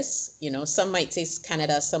US. Some might say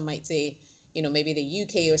Canada, some might say, maybe the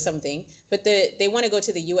UK or something, but they want to go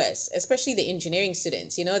to the US, especially the engineering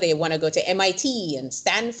students. They want to go to MIT and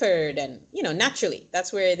Stanford, and naturally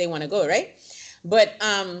that's where they want to go, right? But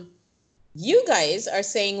you guys are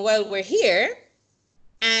saying, well, we're here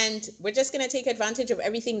and we're just going to take advantage of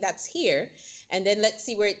everything that's here, and then let's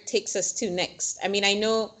see where it takes us to next. I mean, I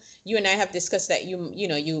know you and I have discussed that you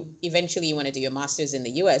eventually want to do your master's in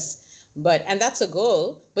the US, and that's a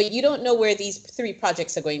goal, but you don't know where these 3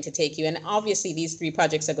 projects are going to take you. And obviously these 3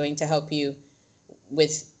 projects are going to help you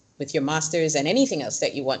with your master's and anything else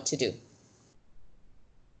that you want to do.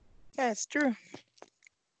 Yeah, it's true.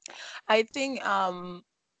 I think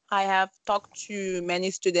I have talked to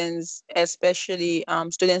many students, especially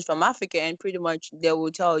students from Africa, and pretty much they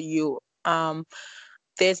will tell you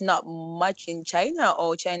there's not much in China,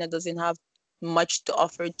 or China doesn't have much to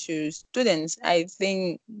offer to students. I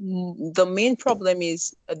think the main problem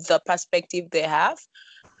is the perspective they have.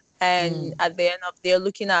 And at the end of, they're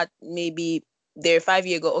looking at maybe their 5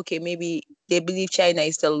 year ago, okay, maybe they believe China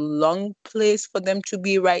is the long place for them to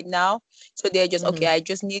be right now. So they're just, okay, I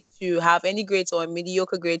just need to have any grades or a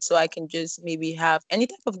mediocre grade so I can just maybe have any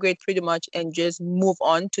type of grade pretty much and just move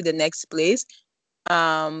on to the next place,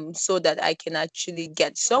 so that I can actually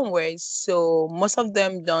get somewhere. So most of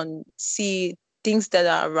them don't see things that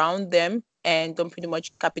are around them and don't pretty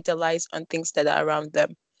much capitalize on things that are around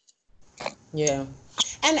them. Yeah.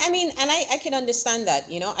 And I mean, and I can understand that.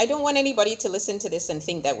 I don't want anybody to listen to this and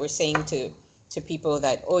think that we're saying to people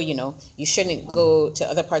that, oh, you shouldn't go to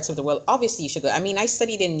other parts of the world. Obviously you should go. I mean, I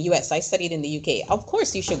studied in US, I studied in the UK. Of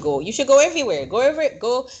course you should go. You should go everywhere.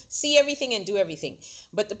 Go see everything and do everything.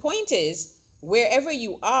 But the point is, wherever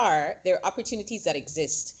you are, there are opportunities that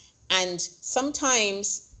exist. And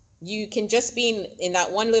sometimes you can just be in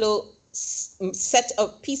that one little set a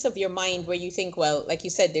piece of your mind where you think, well, like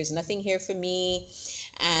you said, there's nothing here for me,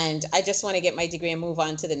 and I just want to get my degree and move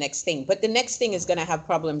on to the next thing. But the next thing is going to have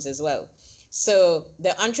problems as well. So the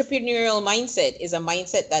entrepreneurial mindset is a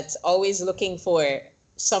mindset that's always looking for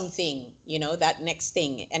something, that next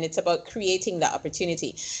thing, and it's about creating the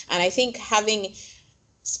opportunity. And I think, having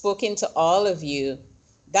spoken to all of you,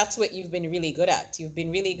 that's what you've been really good at. You've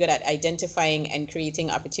been really good at identifying and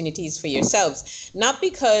creating opportunities for yourselves, not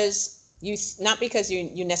because you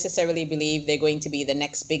necessarily believe they're going to be the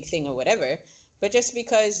next big thing or whatever, but just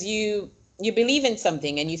because you believe in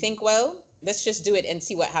something and you think, well, let's just do it and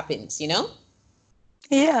see what happens.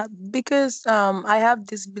 Yeah, because I have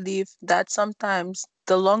this belief that sometimes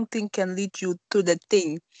the long thing can lead you to the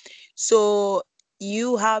thing. So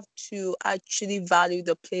you have to actually value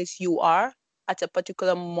the place you are at a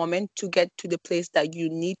particular moment to get to the place that you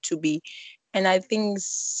need to be. And I think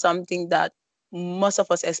something that most of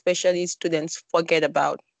us, especially students, forget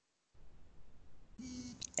about.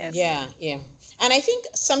 Yes. Yeah. And I think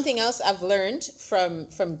something else I've learned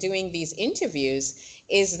from doing these interviews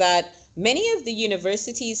is that many of the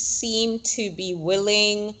universities seem to be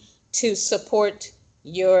willing to support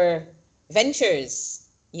your ventures.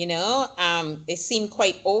 They seem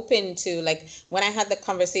quite open to, like, when I had the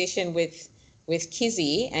conversation with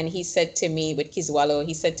Kizzy, and he said to me, with Kizwalo,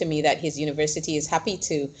 he said to me that his university is happy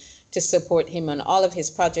to support him on all of his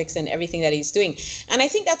projects and everything that he's doing. And I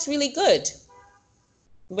think that's really good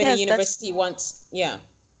when a Yes, university wants. Yeah.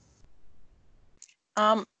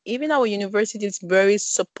 Even our university is very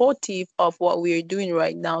supportive of what we are doing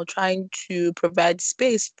right now, trying to provide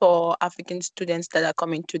space for African students that are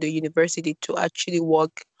coming to the university to actually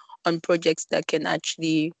work on projects that can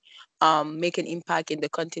actually make an impact in the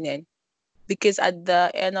continent. Because at the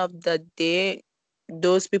end of the day,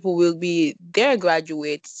 those people will be their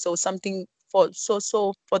graduates. So something for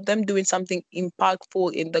them doing something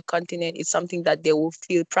impactful in the continent is something that they will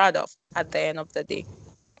feel proud of at the end of the day.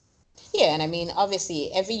 Yeah, and I mean,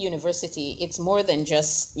 obviously, every university, it's more than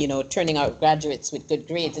just, turning out graduates with good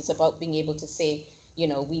grades. It's about being able to say,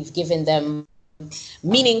 we've given them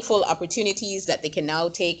meaningful opportunities that they can now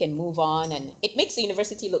take and move on, and it makes the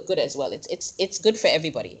university look good as well. It's good for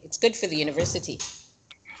everybody. It's good for the university.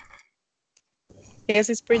 Yes,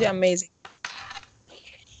 it's pretty amazing.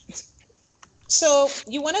 So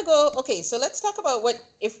you want to go? Okay, so let's talk about what,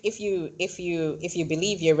 if you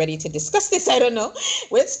believe you're ready to discuss this. I don't know.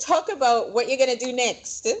 Let's talk about what you're gonna do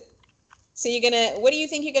next. So what do you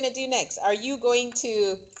think you're gonna do next? Are you going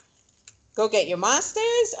to go get your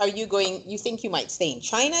master's? You think you might stay in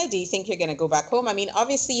China? Do you think you're gonna go back home? I mean,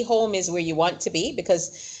 obviously home is where you want to be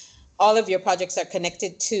because all of your projects are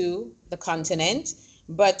connected to the continent.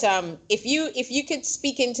 But if you could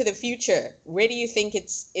speak into the future, where do you think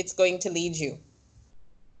it's going to lead you?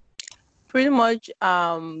 Pretty much,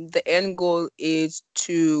 the end goal is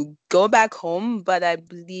to go back home, but I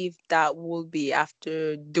believe that will be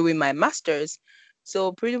after doing my master's.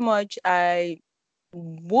 So pretty much, I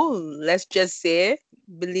will, let's just say,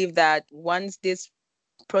 believe that once these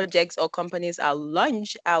projects or companies are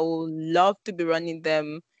launched, I would love to be running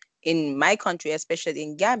them in my country, especially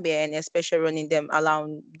in Gambia, and especially running them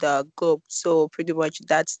around the globe. So pretty much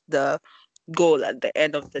that's the goal at the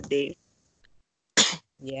end of the day.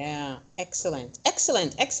 Yeah, excellent,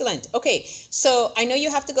 excellent, excellent. Okay, so I know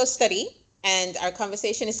you have to go study, and our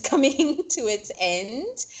conversation is coming to its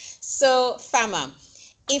end. So, Fama,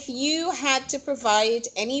 if you had to provide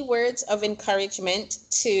any words of encouragement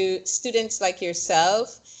to students like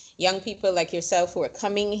yourself, young people like yourself who are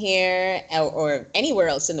coming here, or anywhere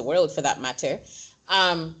else in the world for that matter,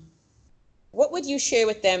 um, what would you share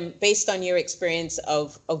with them based on your experience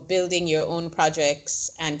of building your own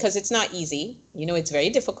projects? And because it's not easy, it's very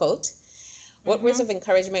difficult. What words Mm-hmm. of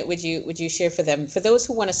encouragement would you share for them, for those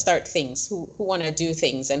who want to start things, who want to do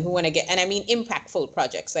things, and who want to get, and I mean impactful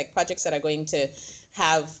projects, like projects that are going to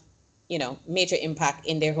have major impact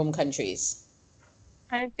in their home countries?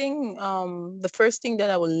 I think the first thing that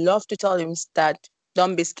I would love to tell him is that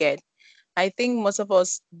don't be scared. I think most of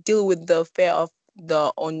us deal with the fear of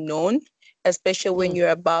the unknown, especially when Mm, you're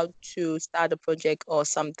about to start a project or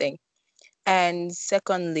something. And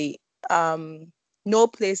secondly, no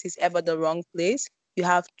place is ever the wrong place. You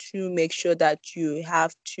have to make sure that you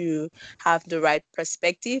have to have the right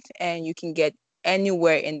perspective and you can get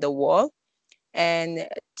anywhere in the world. And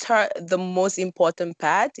the most important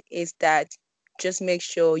part is that just make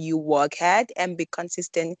sure you work hard and be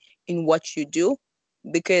consistent in what you do.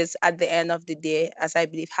 Because at the end of the day, as I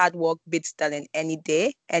believe, hard work beats talent any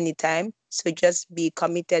day, anytime. So just be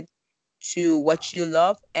committed to what you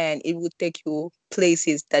love, and it will take you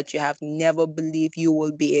places that you have never believed you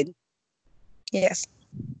will be in. Yes.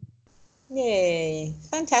 yay,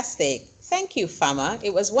 fantastic. Thank you, Fama.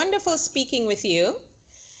 It was wonderful speaking with you.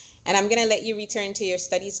 And I'm going to let you return to your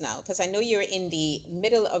studies now, because I know you're in the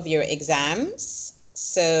middle of your exams.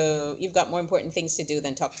 So you've got more important things to do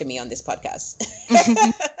than talk to me on this podcast.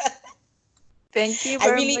 Thank you I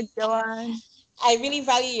very much, really, Joanne. I really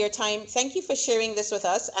value your time. Thank you for sharing this with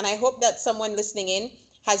us. And I hope that someone listening in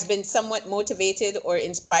has been somewhat motivated or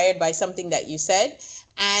inspired by something that you said.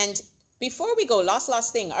 And before we go,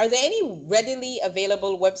 last thing, are there any readily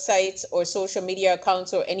available websites or social media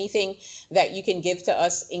accounts or anything that you can give to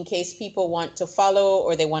us in case people want to follow,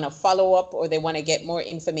 or they want to follow up, or they want to get more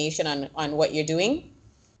information on what you're doing?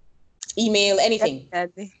 Email, anything.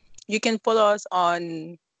 Definitely. You can follow us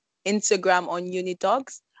on Instagram on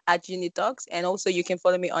Unitalks at Unitalks, and also you can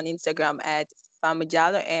follow me on Instagram at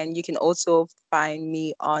Famajalo, and you can also find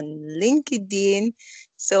me on LinkedIn.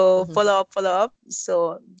 So Mhm. follow up.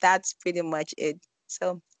 So that's pretty much it.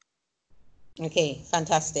 So Okay,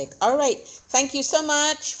 fantastic. All right. Thank you so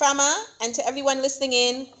much, Fama, and to everyone listening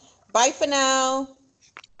in. Bye for now.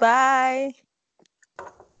 bye.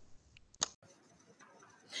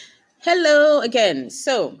 Hello again.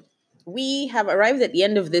 So, we have arrived at the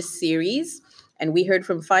end of this series, and we heard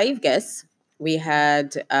from five guests. We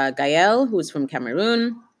had Gael, who's from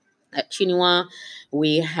Cameroon, at Chinua.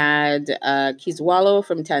 We had Kizwalo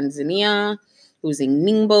from Tanzania, who's in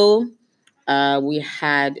Ningbo. We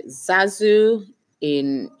had Zazu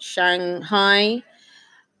in Shanghai,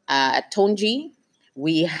 at Tonji.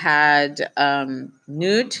 We had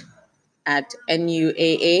Nud at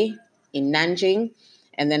NUAA in Nanjing.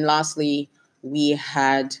 And then lastly, we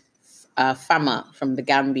had Fama from the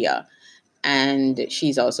Gambia, and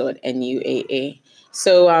she's also at NUAA.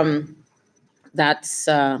 So that's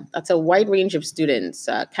a wide range of students: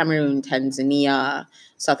 Cameroon, Tanzania,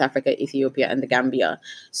 South Africa, Ethiopia, and the Gambia.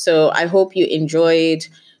 So I hope you enjoyed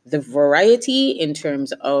the variety in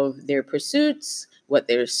terms of their pursuits, what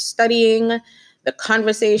they're studying, the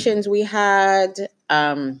conversations we had.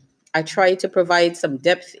 I try to provide some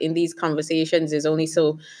depth in these conversations. There's only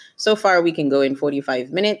so far we can go in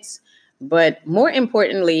 45 minutes. But more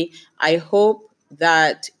importantly, I hope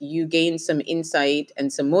that you gain some insight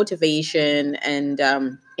and some motivation, and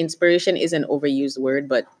inspiration is an overused word,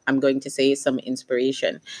 but I'm going to say some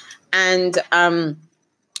inspiration. And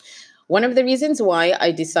one of the reasons why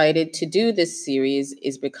I decided to do this series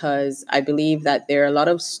is because I believe that there are a lot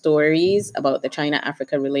of stories about the China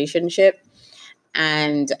Africa relationship,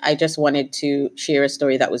 and I just wanted to share a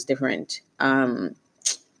story that was different.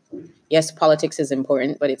 Yes, politics is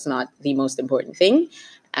important, but it's not the most important thing.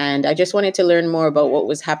 And I just wanted to learn more about what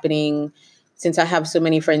was happening, since I have so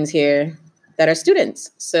many friends here that are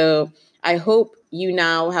students. So I hope you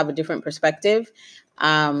now have a different perspective.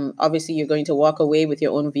 Obviously, you're going to walk away with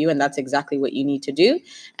your own view, and that's exactly what you need to do.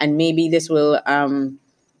 And maybe this will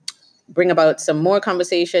bring about some more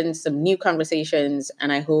conversations, some new conversations,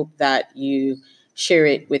 and I hope that you share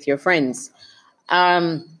it with your friends.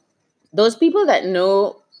 Those people that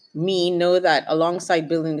know me know that alongside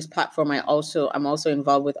building this platform, I'm also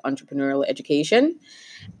involved with entrepreneurial education,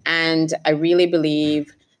 and I really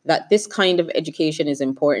believe that this kind of education is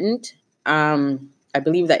important. I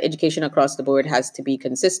believe that education across the board has to be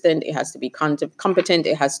consistent, it has to be competent,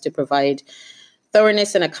 it has to provide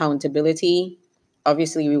thoroughness and accountability.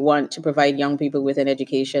 Obviously, we want to provide young people with an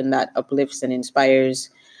education that uplifts and inspires,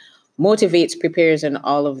 motivates, prepares, and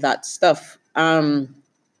all of that stuff.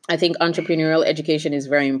 I think entrepreneurial education is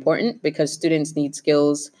very important because students need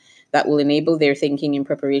skills that will enable their thinking in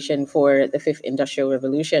preparation for the fifth industrial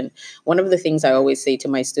revolution. One of the things I always say to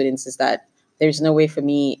my students is that there's no way for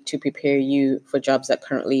me to prepare you for jobs that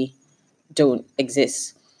currently don't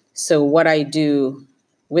exist. So what I do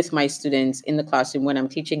with my students in the classroom when I'm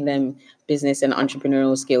teaching them business and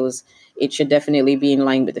entrepreneurial skills, it should definitely be in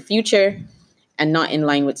line with the future and not in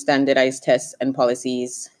line with standardized tests and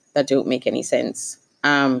policies that don't make any sense.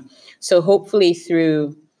 So hopefully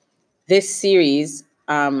through this series,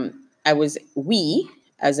 we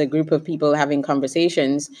as a group of people having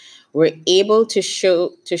conversations were able to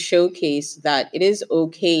showcase that it is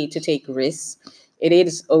okay to take risks. It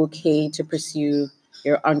is okay to pursue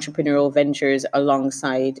your entrepreneurial ventures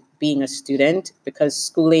alongside being a student because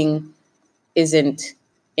schooling isn't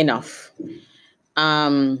enough.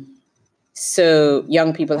 So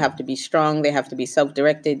young people have to be strong. They have to be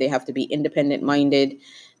self-directed. They have to be independent-minded.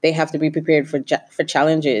 They have to be prepared for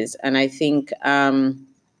challenges. And I think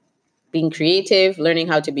being creative, learning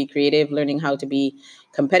how to be creative, learning how to be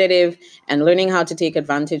competitive, and learning how to take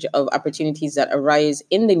advantage of opportunities that arise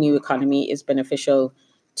in the new economy is beneficial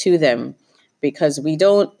to them, because we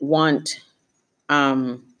don't want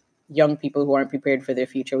young people who aren't prepared for their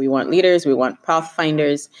future. We want leaders. We want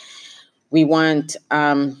pathfinders. We want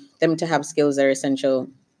them to have skills that are essential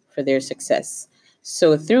for their success.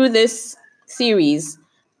 So through this series,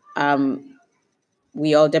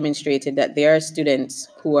 we all demonstrated that there are students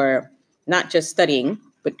who are not just studying,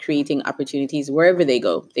 but creating opportunities wherever they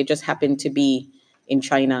go. They just happen to be in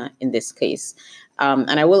China in this case.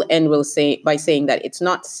 And I will end by saying that it's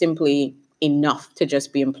not simply enough to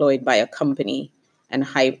just be employed by a company and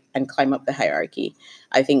climb up the hierarchy.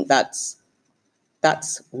 I think that's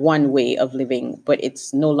one way of living, but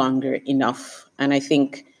it's no longer enough. And I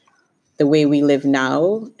think the way we live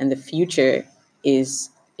now and the future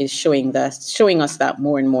is showing us that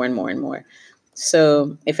more and more and more and more.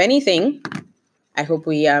 So if anything, I hope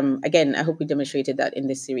we demonstrated that in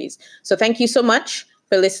this series. So thank you so much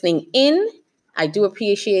for listening in. I do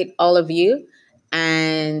appreciate all of you,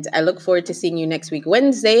 and I look forward to seeing you next week,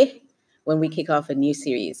 Wednesday, when we kick off a new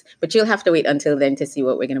series. But you'll have to wait until then to see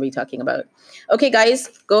what we're going to be talking about. Okay, guys,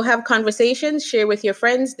 go have conversations, share with your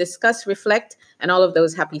friends, discuss, reflect, and all of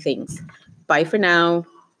those happy things. Bye for now.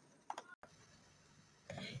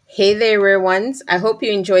 Hey there, rare ones. I hope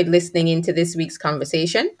you enjoyed listening into this week's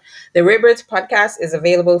conversation. The Rarebirds podcast is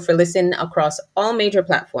available for listen across all major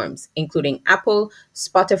platforms, including Apple,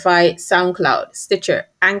 Spotify, SoundCloud, Stitcher,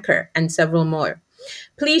 Anchor, and several more.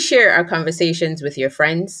 Please share our conversations with your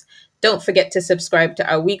friends. Don't forget to subscribe to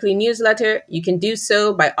our weekly newsletter. You can do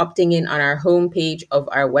so by opting in on our homepage of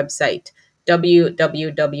our website,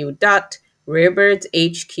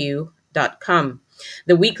 www.rarebirdshq.com.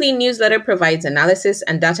 The weekly newsletter provides analysis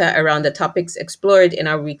and data around the topics explored in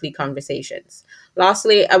our weekly conversations.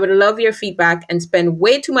 Lastly, I would love your feedback and spend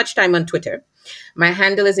way too much time on Twitter. My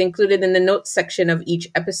handle is included in the notes section of each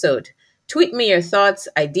episode. Tweet me your thoughts,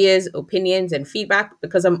 ideas, opinions, and feedback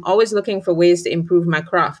because I'm always looking for ways to improve my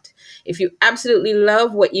craft. If you absolutely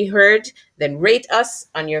love what you heard, then rate us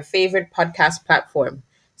on your favorite podcast platform.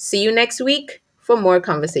 See you next week for more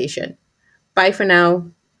conversation. Bye for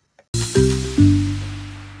now.